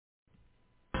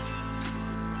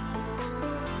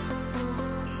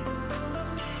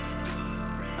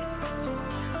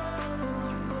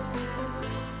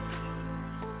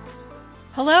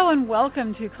Hello and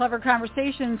welcome to Clever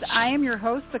Conversations. I am your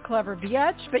host, the Clever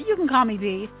Biatch, but you can call me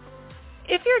B.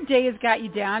 If your day has got you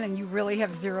down and you really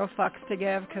have zero fucks to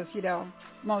give, because,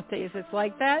 most days it's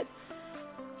like that,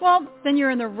 well, then you're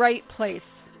in the right place.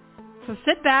 So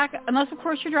sit back, unless of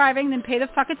course you're driving, then pay the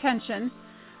fuck attention,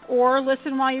 or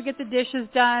listen while you get the dishes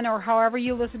done, or however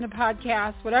you listen to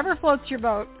podcasts, whatever floats your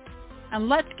boat, and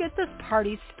let's get this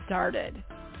party started.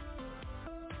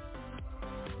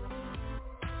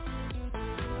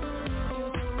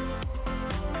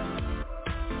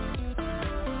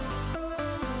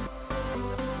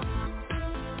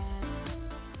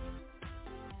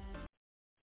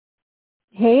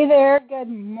 Hey there, good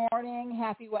morning,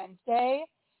 happy Wednesday.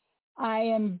 I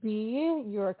am B,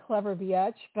 your Clever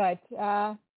Biatch, but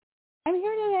I'm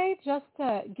here today just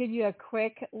to give you a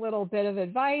quick little bit of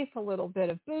advice, a little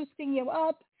bit of boosting you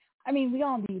up. I mean, we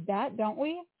all need that, don't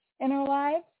we, in our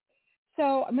lives?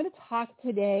 So I'm going to talk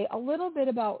today a little bit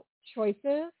about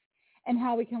choices and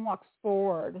how we can walk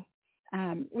forward.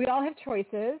 We all have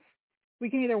choices. We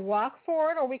can either walk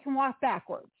forward or we can walk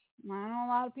backwards. I know a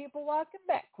lot of people walking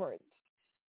backwards.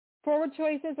 Forward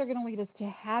choices are going to lead us to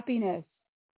happiness,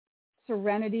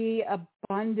 serenity,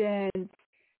 abundance,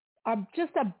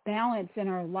 just a balance in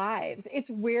our lives. It's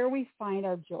where we find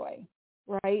our joy,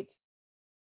 right?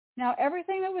 Now,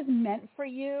 everything that was meant for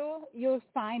you, you'll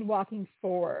find walking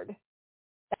forward.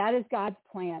 That is God's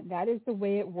plan. That is the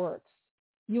way it works.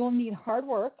 You will need hard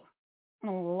work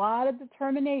and a lot of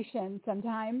determination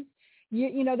sometimes.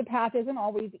 You know, the path isn't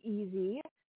always easy.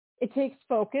 It takes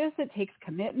focus. It takes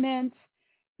commitment.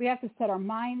 We have to set our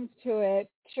minds to it.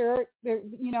 Sure, we're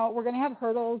going to have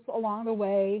hurdles along the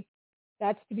way.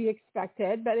 That's to be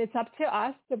expected, but it's up to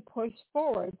us to push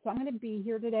forward. So I'm going to be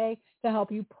here today to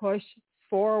help you push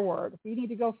forward. We need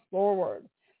to go forward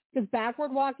because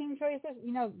backward walking choices,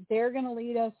 they're going to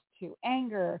lead us to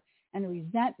anger and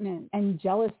resentment and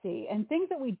jealousy and things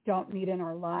that we don't need in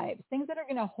our lives, things that are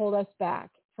going to hold us back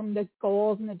from the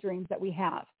goals and the dreams that we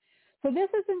have. So this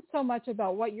isn't so much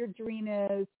about what your dream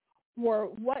is or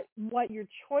what your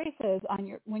choice is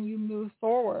when you move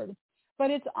forward,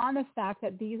 but it's on the fact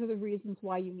that these are the reasons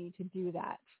why you need to do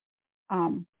that.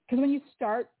 Because when you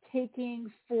start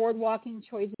taking forward-walking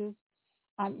choices,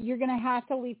 you're going to have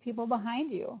to leave people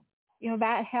behind you.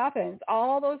 That happens.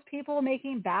 All those people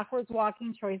making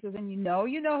backwards-walking choices, and you know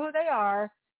who they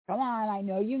are. Come on, I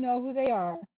know you know who they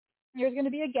are. There's going to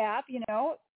be a gap,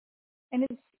 and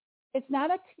it's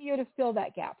not up to you to fill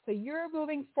that gap. So you're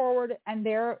moving forward and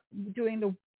they're doing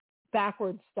the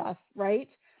backward stuff, right?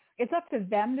 It's up to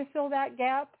them to fill that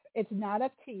gap. It's not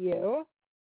up to you.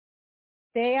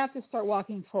 They have to start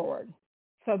walking forward.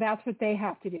 So that's what they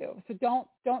have to do. So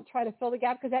don't try to fill the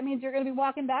gap because that means you're going to be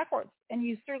walking backwards, and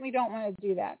you certainly don't want to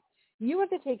do that. You have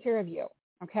to take care of you,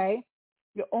 okay?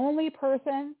 The only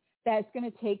person that's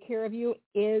going to take care of you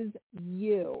is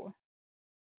you.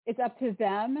 It's up to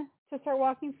them to start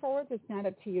walking forward. It's not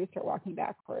up to you to start walking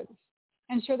backwards.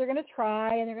 And sure, they're going to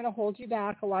try and they're going to hold you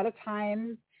back a lot of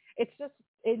times. It's just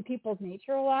in people's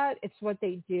nature a lot. It's what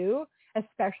they do,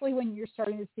 especially when you're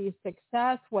starting to see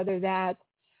success, whether that's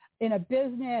in a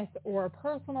business or a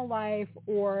personal life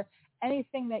or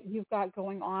anything that you've got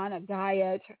going on, a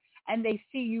diet, and they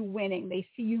see you winning. They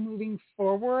see you moving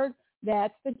forward.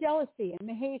 That's the jealousy and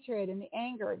the hatred and the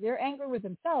anger. They're angry with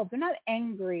themselves. They're not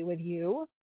angry with you.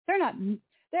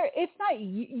 It's not,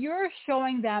 you're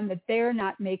showing them that they're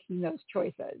not making those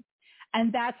choices.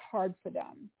 And that's hard for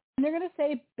them. And they're going to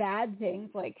say bad things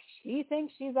like, she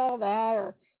thinks she's all that,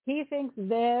 or he thinks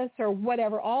this, or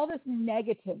whatever, all this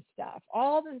negative stuff,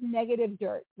 all this negative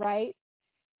dirt, right?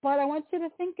 But I want you to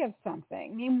think of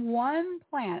something. Name one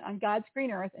plant on God's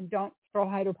green earth, and don't throw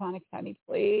hydroponics at me,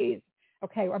 please.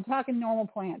 Okay, I'm talking normal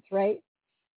plants, right?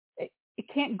 It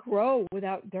can't grow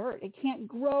without dirt. It can't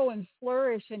grow and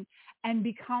flourish and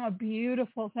become a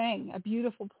beautiful thing, a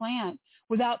beautiful plant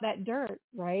without that dirt,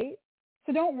 right?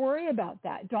 So don't worry about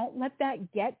that. Don't let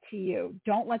that get to you.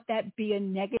 Don't let that be a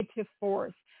negative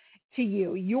force to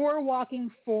you. You're walking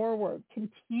forward.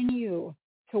 Continue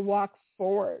to walk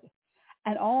forward.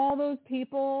 And all those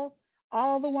people,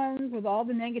 all the ones with all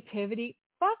the negativity,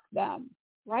 fuck them,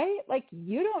 right? Like,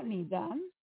 you don't need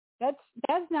them.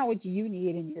 That's not what you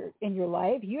need in your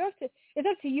life. It's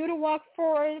up to you to walk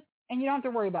forward, and you don't have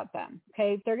to worry about them.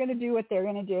 Okay, they're going to do what they're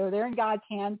going to do. They're in God's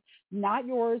hands, not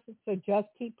yours. So just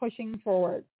keep pushing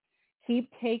forward. Keep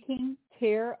taking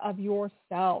care of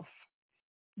yourself.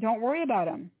 Don't worry about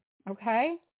them.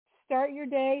 Okay, start your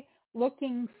day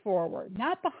looking forward,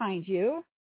 not behind you.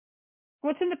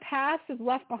 What's in the past is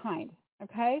left behind.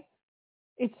 Okay,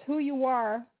 it's who you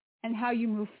are and how you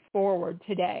move forward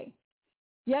today.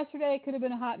 Yesterday could have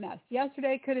been a hot mess.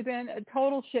 Yesterday could have been a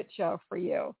total shit show for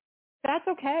you. That's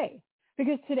okay,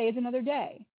 because today is another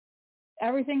day.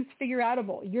 Everything's figure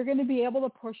outable. You're going to be able to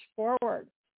push forward.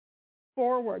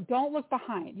 Don't look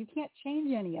behind. You can't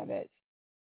change any of it.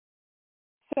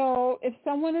 So if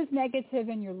someone is negative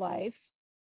in your life,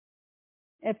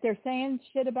 if they're saying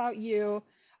shit about you,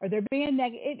 or they're being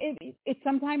negative, it's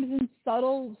sometimes in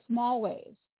subtle, small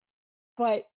ways.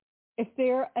 But if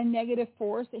they're a negative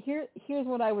force, here's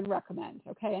what I would recommend,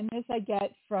 okay? And this I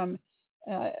get from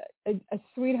a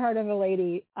sweetheart of a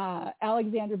lady,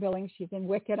 Alexandra Billings. She's in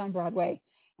Wicked on Broadway.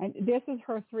 And this is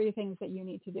her 3 things that you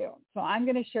need to do. So I'm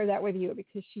going to share that with you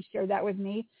because she shared that with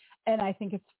me, and I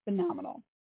think it's phenomenal,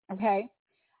 okay?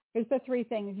 Here's the 3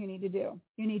 things you need to do.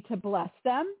 You need to bless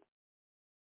them.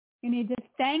 You need to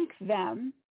thank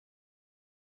them.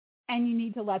 And you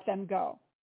need to let them go,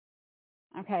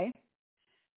 okay?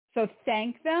 So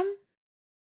thank them,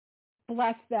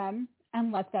 bless them,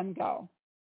 and let them go.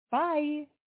 Bye.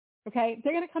 Okay?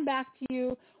 They're going to come back to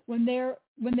you when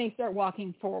they start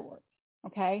walking forward.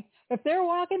 Okay? If they're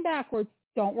walking backwards,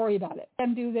 don't worry about it. Let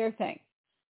them do their thing.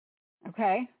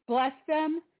 Okay? Bless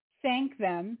them, thank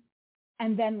them,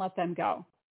 and then let them go.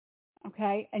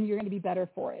 Okay? And you're going to be better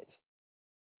for it.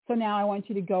 So now I want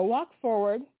you to go walk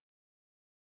forward.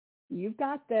 You've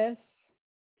got this.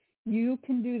 You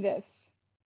can do this.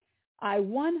 I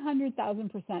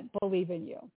 100,000% believe in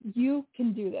you. You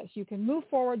can do this. You can move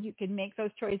forward. You can make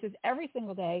those choices every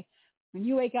single day. When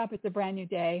you wake up, it's a brand new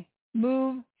day.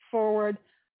 Move forward.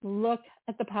 Look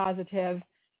at the positive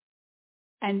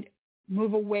and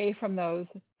move away from those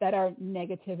that are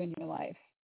negative in your life.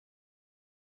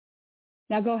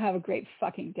 Now go have a great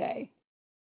fucking day.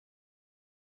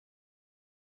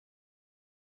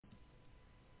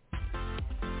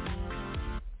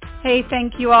 Hey,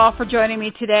 thank you all for joining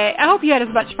me today. I hope you had as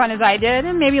much fun as I did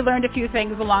and maybe learned a few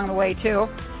things along the way too.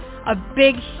 A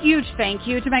big, huge thank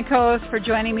you to my co-host for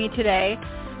joining me today.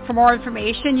 For more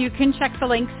information, you can check the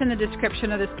links in the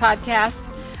description of this podcast.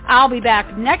 I'll be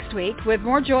back next week with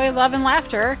more joy, love, and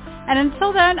laughter. And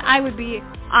until then, I would be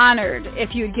honored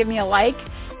if you would give me a like.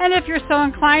 And if you're so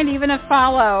inclined, even a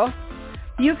follow.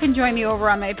 You can join me over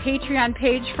on my Patreon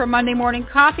page for Monday Morning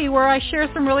Coffee, where I share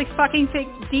some really fucking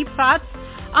deep thoughts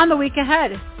on the week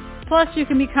ahead. Plus, you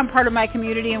can become part of my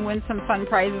community and win some fun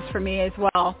prizes for me as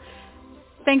well.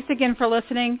 Thanks again for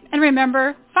listening. And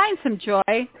remember, find some joy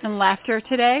and laughter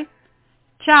today.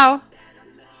 Ciao.